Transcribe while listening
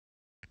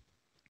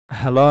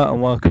Hello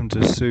and welcome to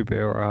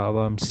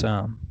Supergirl. I'm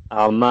Sam,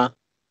 Matt.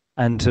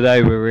 and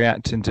today we're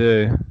reacting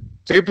to.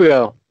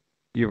 Supergirl.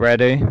 You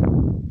ready?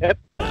 Yep.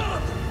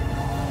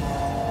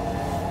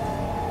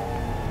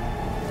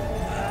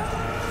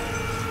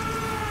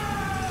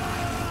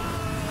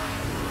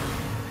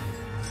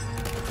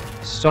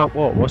 Stop!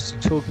 What? What's he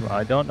talking about?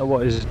 I don't know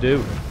what he's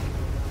doing.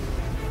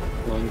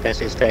 Well, I guess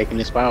he's taking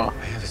his power.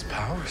 I have his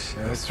powers.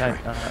 That's Okay,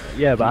 right.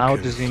 yeah, but You how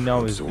can does he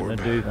know he's going to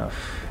absorb do that?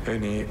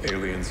 Any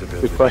alien's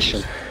abilities Good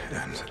question.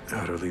 and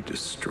utterly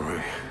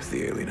destroy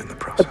the alien in the The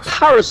process.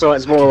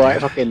 Parasite's more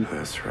like fucking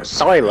That's right.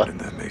 Sylar. And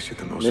that makes you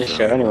the most This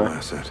show, valuable anyway.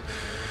 asset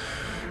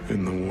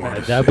in the war.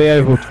 They'll be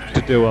able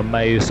to do a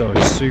maze so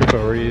it's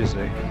super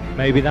easy.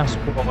 Maybe that's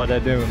what they're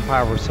doing in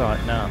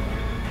Parasite now.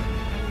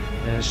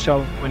 They're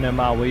showing them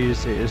how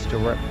easy it is to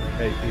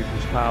replicate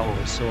people's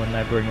powers, so when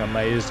they bring a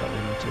maze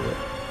into it.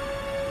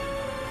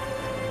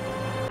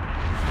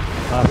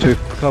 After a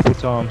couple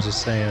times of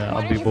saying that,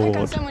 I'll be Why don't you pick on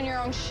bored. someone your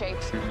own shape?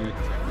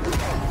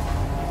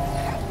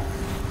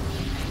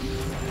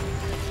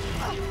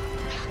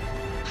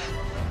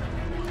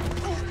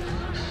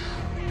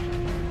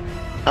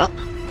 Huh?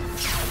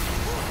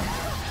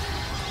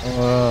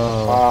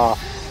 Oh,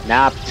 Oh,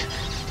 napped.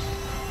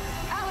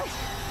 Alex,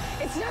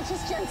 it's not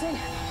just Jensen.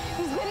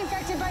 He's been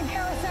infected by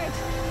parasites.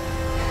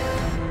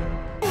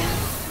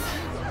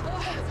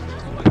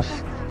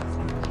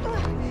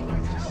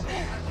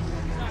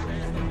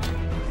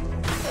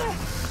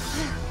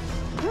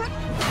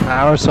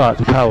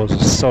 Parasite's powers are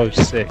so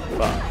sick,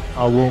 but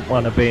I wouldn't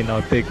want to be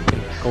no big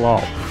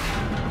glob.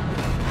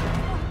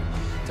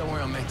 Don't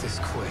worry, I'll make this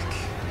quick.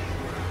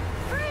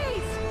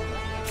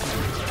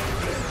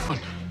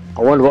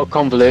 I wonder what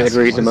convoluted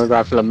reason we're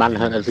going for the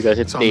Manhunter to go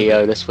to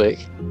DEO this week.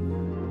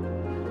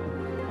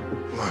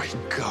 My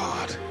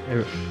God.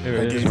 Here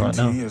I it is gave him right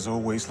now. tea as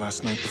always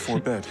last night before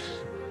bed.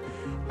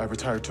 I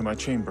retired to my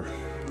chamber.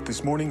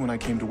 This morning when I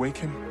came to wake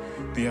him,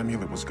 the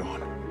amulet was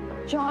gone.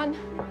 John,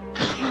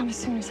 I came as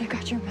soon as I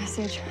got your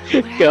message.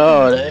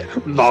 God,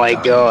 my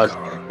God.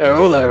 They're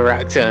all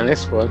overacting on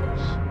this one.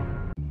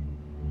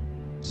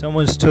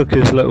 Someone's took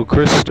his little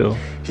crystal.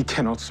 He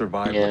cannot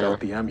survive Yeah. without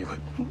the amulet.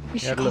 We He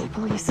should had a call the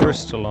little police.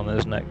 crystal on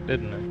his neck,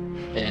 didn't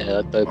he? Yeah,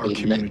 that don't Our be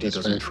community necklace,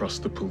 doesn't man.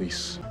 trust the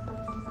police.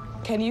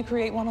 Can you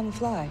create one on the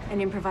fly? An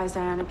improvised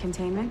ionic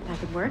containment that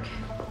could work.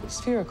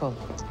 Spherical.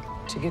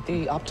 To get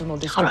the optimal I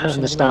distribution. don't of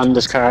understand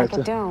this Like a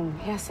character. dome.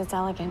 Yes, it's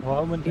elegant. Why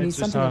wouldn't You it need just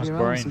something of ask your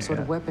own, brain some sort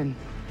of here? weapon.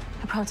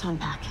 A proton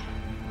pack.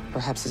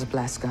 Perhaps it's a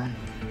blast gun.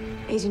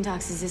 Agent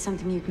Ox, is this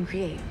something you can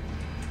create?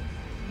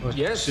 Well,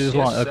 Yes, she's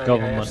yes, like a I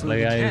government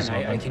absolutely liaison.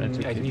 I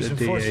can use some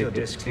force field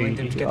discs linked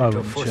in together to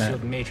a force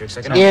field matrix.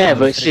 I can Yeah, also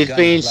but fit a she's gun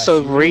being flash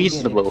so through.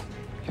 reasonable.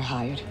 You're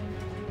hired.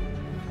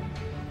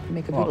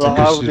 Make a Well, good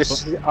Like,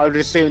 because I would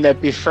assume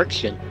there'd be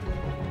friction.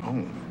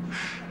 Oh,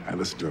 I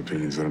listen to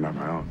opinions that are not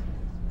my own.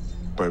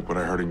 But what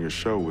I heard in your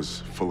show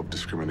was full of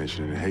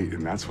discrimination and hate,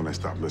 and that's when I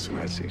stopped listening.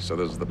 I see. So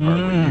this is the part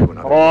where you and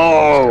other Oh,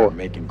 people start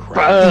making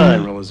crass burn.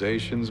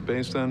 generalizations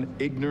based on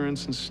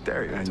ignorance and And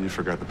stereotypes. you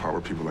forgot the part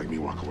where people like me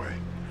walk away.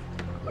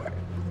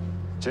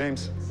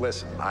 James,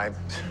 listen,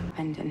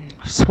 And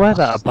I swear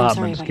that I'm sorry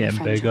apartment's about your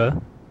getting friend,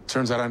 bigger.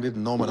 Turns out I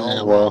didn't know him at all.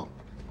 Yeah, well,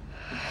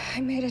 I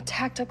made a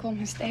tactical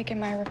mistake in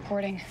my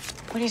reporting.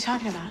 what are you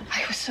talking about?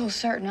 I was so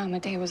certain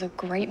Amadei was a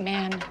great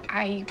man.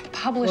 I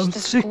published I'm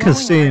this sick glowing of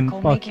seeing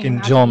article making him fucking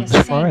out to be John's a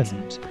saint.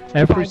 friends. If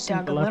Every I dug a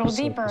single little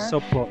episode, deeper, the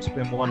subplot's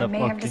been one I of may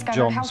have fucking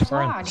discovered how John's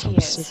flawed friends. he I'm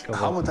is. sick of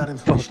How it. would that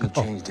information Fuck have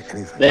off. changed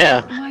anything?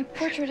 yeah. My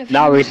portrait of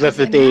Now him he's left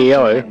the was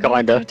DEO, immaculate, and we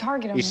kinda. put a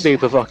target on He's his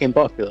super back. fucking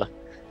popular.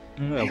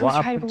 Yeah, I always what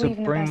try to happened to believe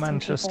in the bring best in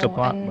Manchester people,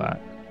 Black and back?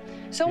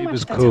 So He much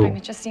was of the cool. time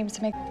it just seems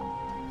to make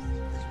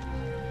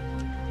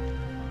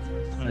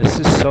This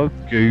is so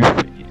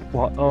goofy.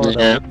 What are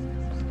Yeah. they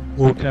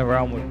walking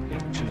around with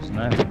pictures and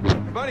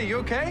everything? Buddy, you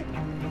okay?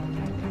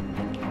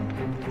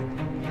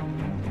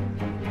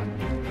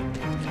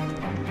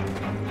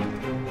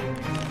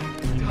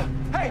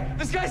 Hey,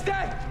 this guy's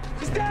dead!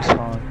 He's It's dead!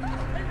 fine.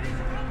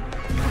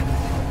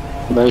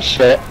 No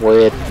shit,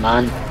 weird,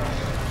 man.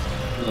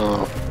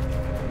 Oh.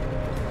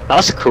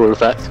 That's a cool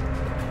effect.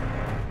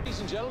 Ladies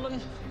and gentlemen,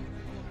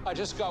 I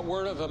just got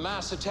word of a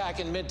mass attack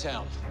in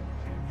Midtown.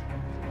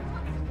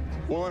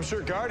 Well, I'm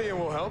sure Guardian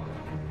will help.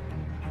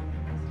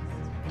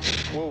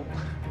 Well,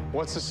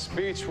 what's a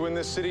speech when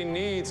the city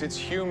needs its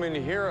human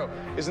hero?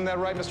 Isn't that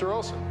right, Mr.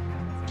 Olson?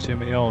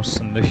 Jimmy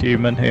Olsen, the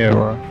human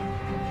hero.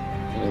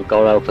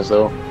 God help us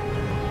all.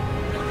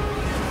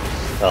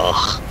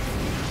 Ugh,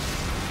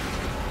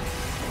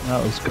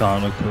 That was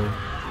kind of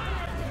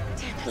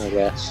cool. I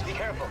guess.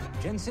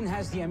 Jensen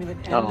has the amulet.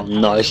 Oh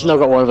no, she's not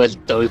got one of those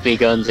dopey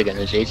guns again,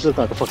 has she? She looks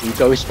like a fucking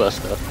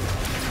Ghostbuster.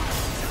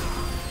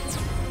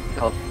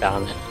 God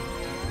damn it.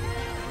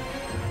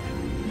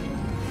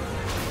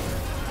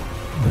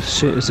 Oh,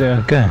 shit, is it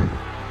okay?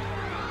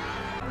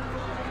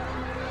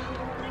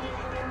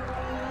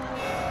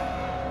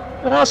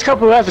 The last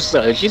couple of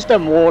episodes, she's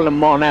done more than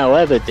Monel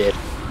ever did.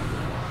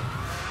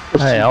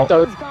 Hey, I'll-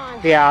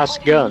 Dopey ass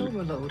gun.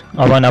 Overload.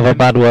 I won't have a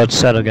bad word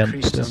said against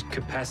Increased him. his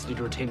capacity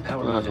to retain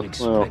power Oh, more than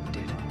well.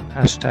 expected.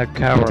 Hashtag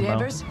caramel.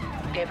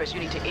 Danvers, you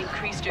need to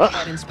increase your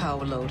cannon's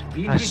power load.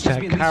 The increase must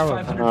be at least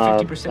Caramel.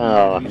 550%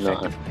 No, more no.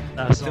 effective.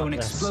 That's Though an not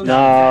explosion No.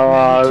 of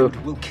that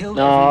magnitude will kill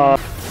No. everyone.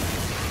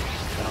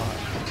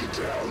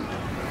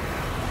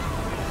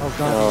 Oh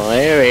god, Oh,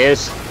 here he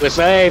is. We're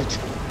saved.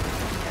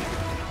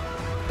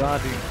 God,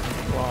 he can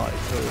fly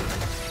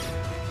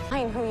too.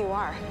 I know who you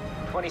are.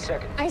 20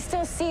 seconds. I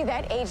still see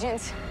that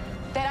agent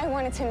that I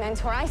wanted to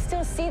mentor. I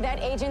still see that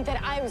agent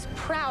that I was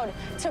proud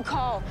to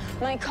call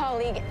my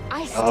colleague.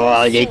 I still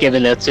Oh, see you're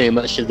giving her too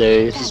much to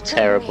do. This is that good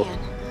terrible.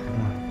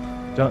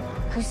 man Don't,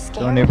 who's scared.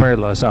 don't even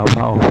realise how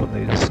powerful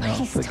he is now.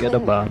 He's Forget telling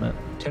me. about it.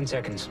 10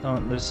 seconds.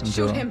 Don't listen to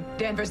Shoot him. him,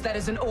 Danvers. That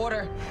is an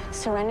order.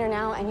 Surrender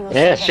now and you will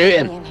Yeah, see shoot that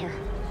him. beauty in here.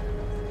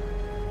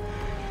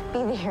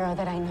 Be the hero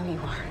that I know you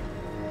are.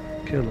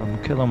 Kill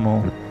them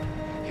all.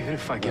 Even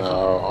if I give up,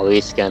 Oh,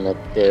 he's gonna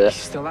do he's it.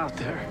 still out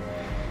there.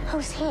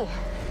 Who's he?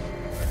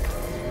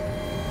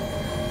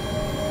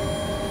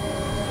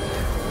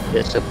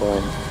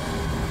 Disappointing.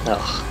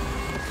 Oh,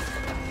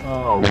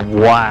 Oh,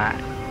 whack.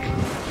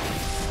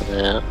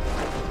 yeah.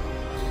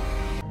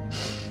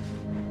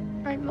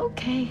 I'm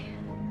okay.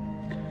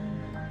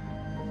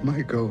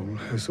 My goal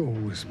has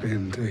always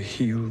been to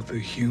heal the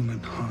human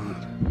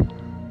heart,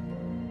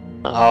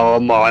 Oh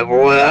my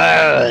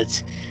word!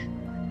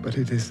 but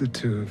it is the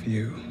two of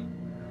you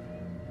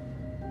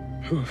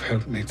who have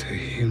helped me to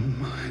heal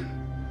mine.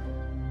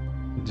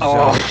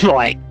 Oh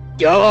my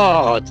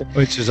god!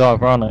 Which is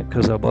ironic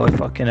because they're both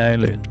fucking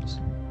aliens.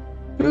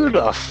 Who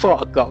the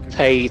fuck got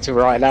paid to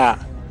write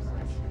that?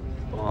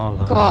 Oh,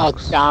 God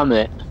damn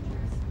it.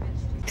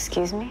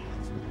 Excuse me?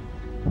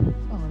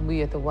 When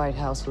we at the White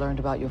House learned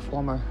about your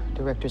former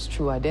director's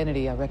true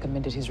identity, I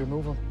recommended his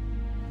removal.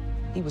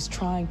 He was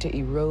trying to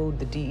erode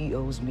the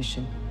DEO's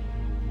mission,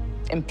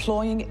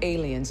 employing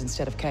aliens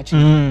instead of catching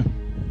them,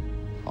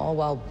 all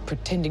while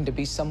pretending to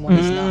be someone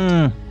he's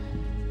not.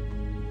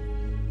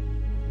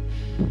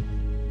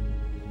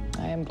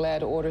 I am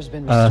glad order's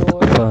been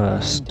restored.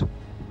 First. And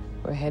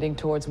we're heading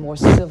towards more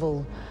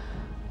civil,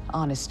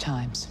 honest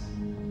times.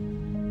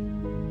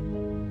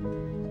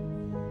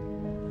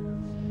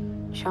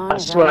 Sean I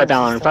swear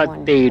down, if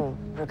that dude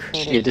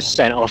she just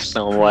sent off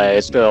somewhere,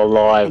 is still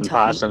alive and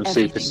part of some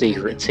super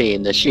secret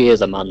team, then she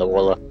is Amanda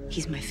Waller.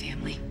 He's my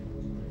family.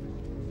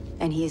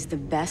 And he is the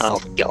best Oh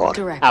god,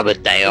 director have a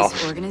day this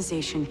off.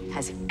 organization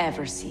has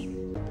ever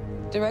seen.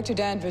 Director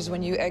Danvers,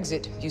 when you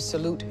exit, you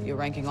salute your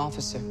ranking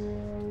officer.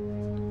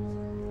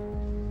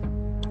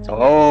 So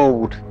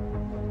old.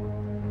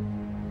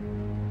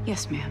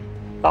 Yes, ma'am.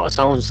 That was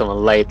telling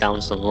someone laid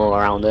down some law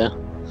around here.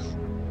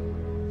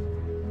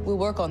 We'll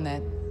work on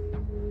that.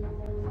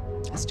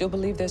 I still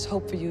believe there's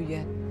hope for you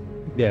yet.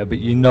 Yeah, but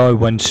you know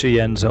when she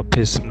ends up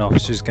pissing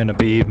off, she's going to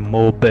be even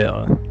more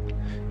bitter.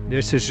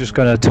 This is just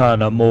going to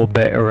turn her more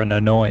bitter and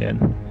annoying.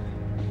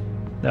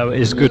 Now,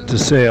 it's good to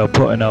see her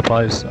putting up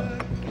ice on.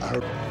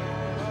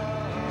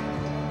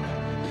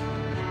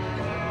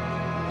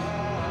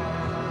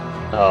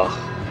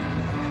 Oh.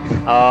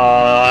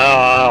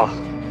 Oh.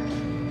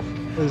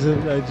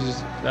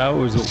 That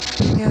was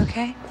all. You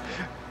okay?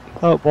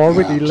 Oh, why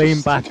would Yeah, he I'm lean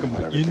just back thinking and,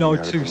 about you know,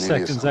 everything 2 I already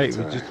seconds knew later,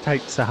 sometimes. he just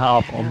takes the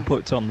half on,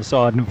 puts it on the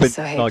side, and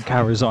So like hateful.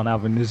 carries on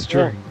having his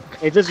drink.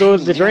 He just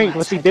orders the drink,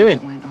 what's he doing?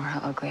 It went or how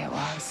ugly it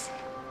was.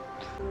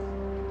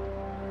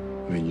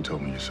 I mean, you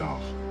told me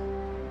yourself.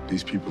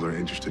 These people are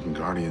interested in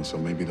Guardians, so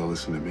maybe they'll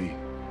listen to me.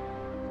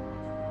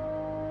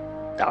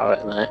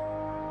 Alright, mate.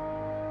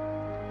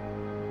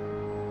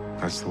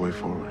 That's the way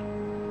forward.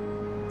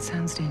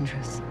 Sounds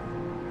dangerous.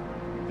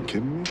 You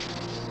kidding me?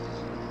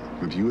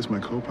 With you as my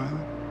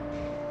co-pilot?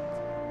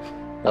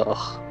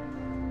 Oh.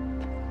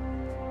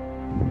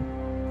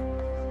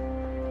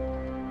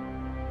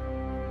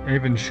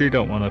 Even she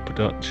don't want a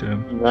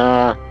production.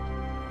 Nah.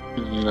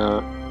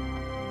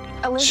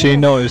 Nah. She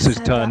knows he's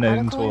said turning that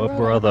into article I her wrote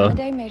brother. One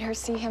day made her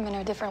see him in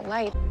a different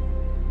light.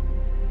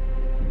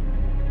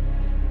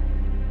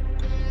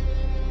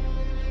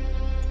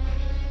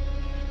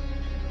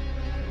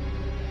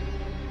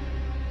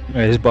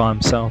 He's by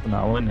himself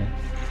now, isn't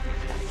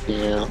he?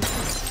 Yeah.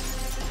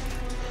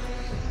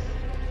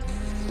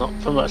 Not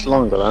for much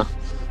longer, though.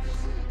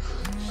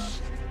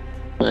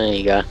 There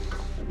you go.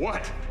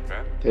 What?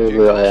 Who we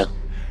got here?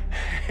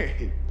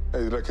 Hey. Hey,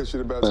 did I catch you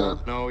at a bad time?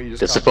 No, you just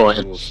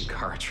Disappointing. got in some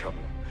car trouble.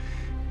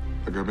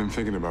 Look, I've been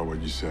thinking about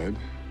what you said.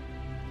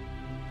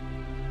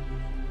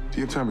 Do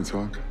you have time to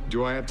talk?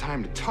 Do I have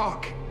time to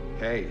talk?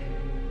 Hey,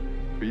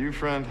 for you,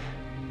 friend,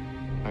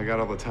 I got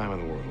all the time in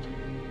the world.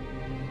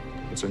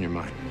 What's on your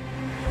mind?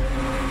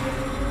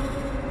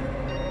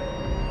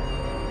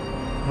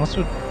 What's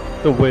with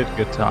the weird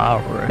guitar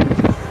riff?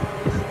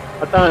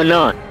 I don't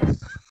know.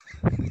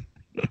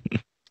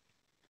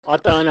 I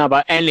don't know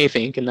about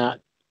anything in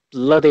that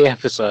bloody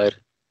episode.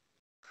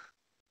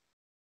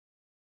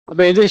 I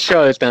mean, this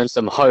show has done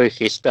some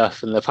hokey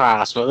stuff in the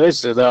past, but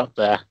this is up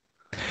there.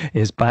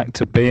 It's back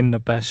to being the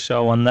best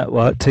show on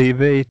network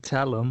TV.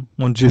 Tell them.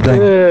 What do you think?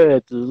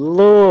 Good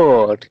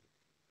lord.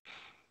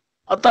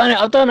 I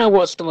don't know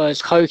what's the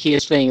most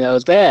hokiest thing that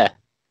was there.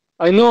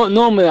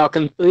 Normally I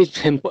can leave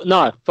him, but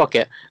no, fuck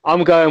it.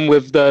 I'm going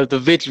with the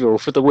visual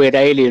for the weird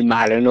alien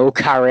man and all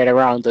carrying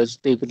around those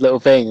stupid little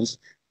things.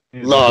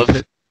 Yeah,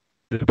 Love.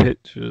 the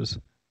pictures.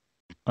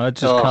 I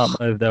just can't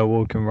believe they're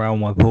walking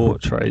around with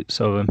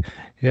portraits of him.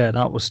 Yeah,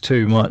 that was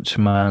too much,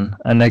 man.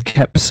 And they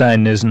kept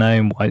saying his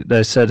name. Like,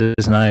 they said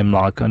his name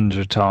like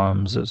 100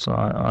 times. It's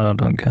like, I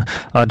don't care.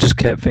 I just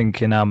kept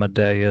thinking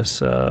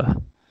Amadeus. Yeah.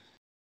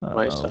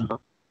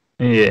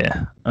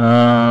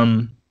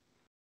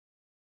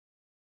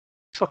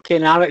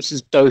 Fucking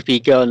Alex's dopey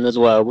gun as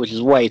well, which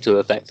is way too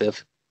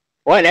effective.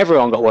 Why ain't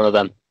everyone got one of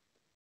them?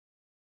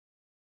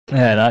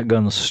 Yeah, that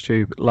gun's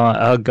stupid. Like,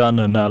 her gun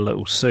and her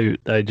little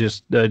suit, they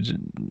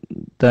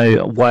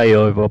way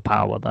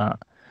overpower that.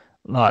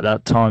 Like,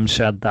 that time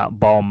she had that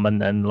bomb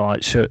and then,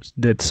 like, she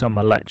did some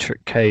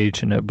electric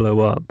cage and it blew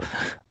up.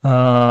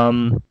 I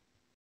mean,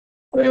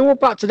 what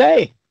about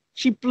today?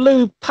 She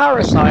blew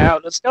Parasite out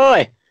of the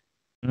sky.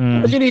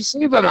 What do you need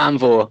Superman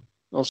for?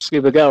 Or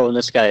Supergirl in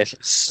this case.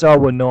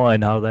 So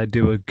annoying how they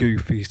do a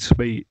goofy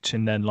speech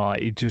and then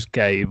like he just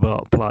gave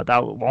up. Like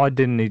that. Why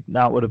didn't he?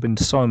 That would have been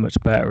so much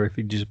better if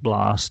he just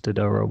blasted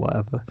her or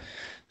whatever.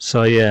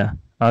 So yeah,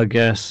 I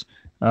guess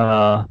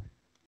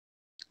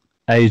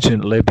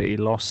Agent Liberty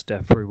lost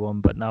everyone,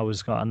 but now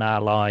he's got an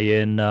ally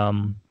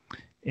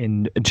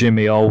in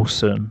Jimmy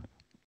Olsen.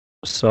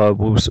 So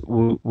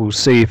we'll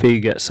see if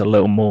he gets a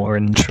little more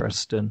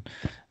interesting.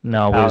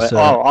 Now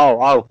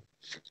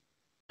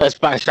let's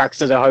backtrack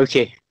to the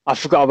hokey. I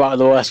forgot about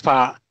the worst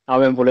part. I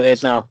remember what it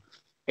is now.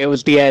 It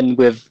was the end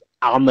with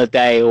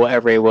Amadeus or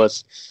whatever it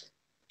was.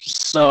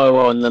 So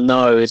on the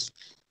nose.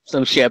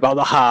 Some shit about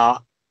the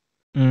heart.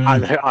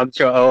 I'm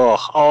sure.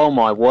 Oh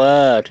my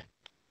word.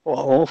 What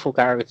an awful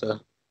character.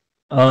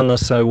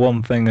 So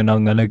one thing, and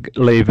I'm going to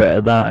leave it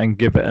at that and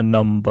give it a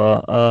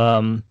number.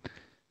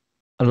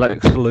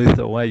 Lex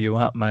Luthor, where you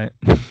at, mate?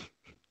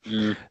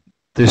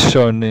 This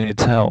show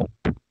needs help.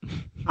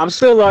 I'm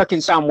still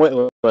liking Sam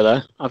Witwer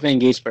though. I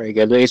think he's pretty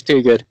good, but he's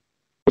too good.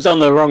 He's on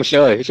the wrong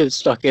show. He should have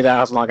stuck his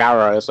ass like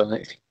Arrow or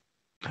something.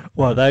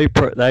 Well, they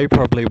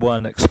probably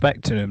weren't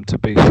expecting him to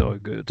be so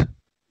good.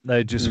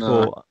 They just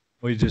thought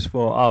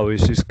oh,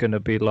 he's just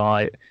gonna be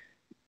like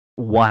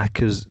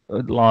whack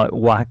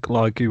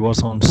like he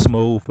was on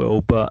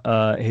Smallville,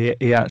 but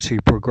he actually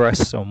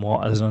progressed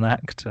somewhat as an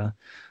actor.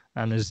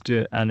 And is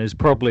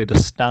probably the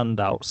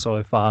standout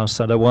so far.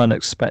 So they weren't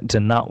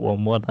expecting that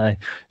one, were they?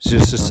 It's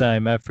just the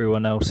same.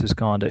 Everyone else is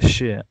kind of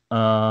shit.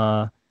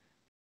 I'll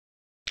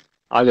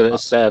give it a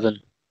 7.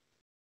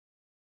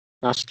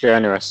 That's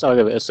generous. I'll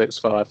give it a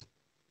 6.5.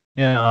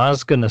 Yeah, I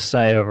was gonna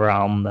say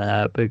around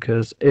there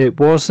because it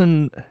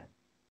wasn't.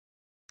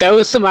 There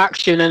was some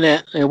action in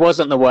it. It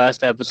wasn't the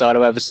worst episode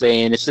I've ever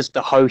seen. It's just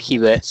the hokey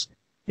bits.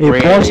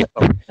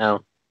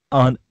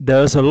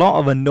 There's a lot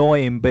of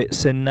annoying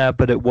bits in there,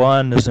 but it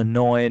weren't as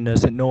annoying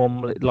as it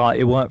normally. Like,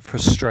 it weren't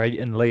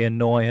frustratingly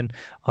annoying.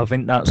 I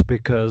think that's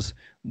because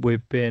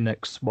we've been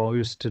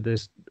exposed to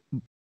this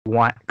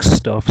whack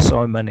stuff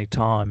so many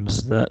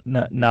times that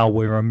now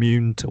we're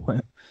immune to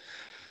it.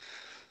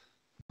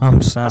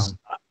 I'm Sam.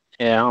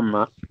 Yeah, I'm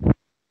Matt.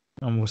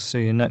 And we'll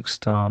see you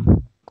next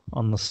time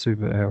on the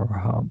Superhero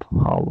Hub.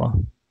 Holla.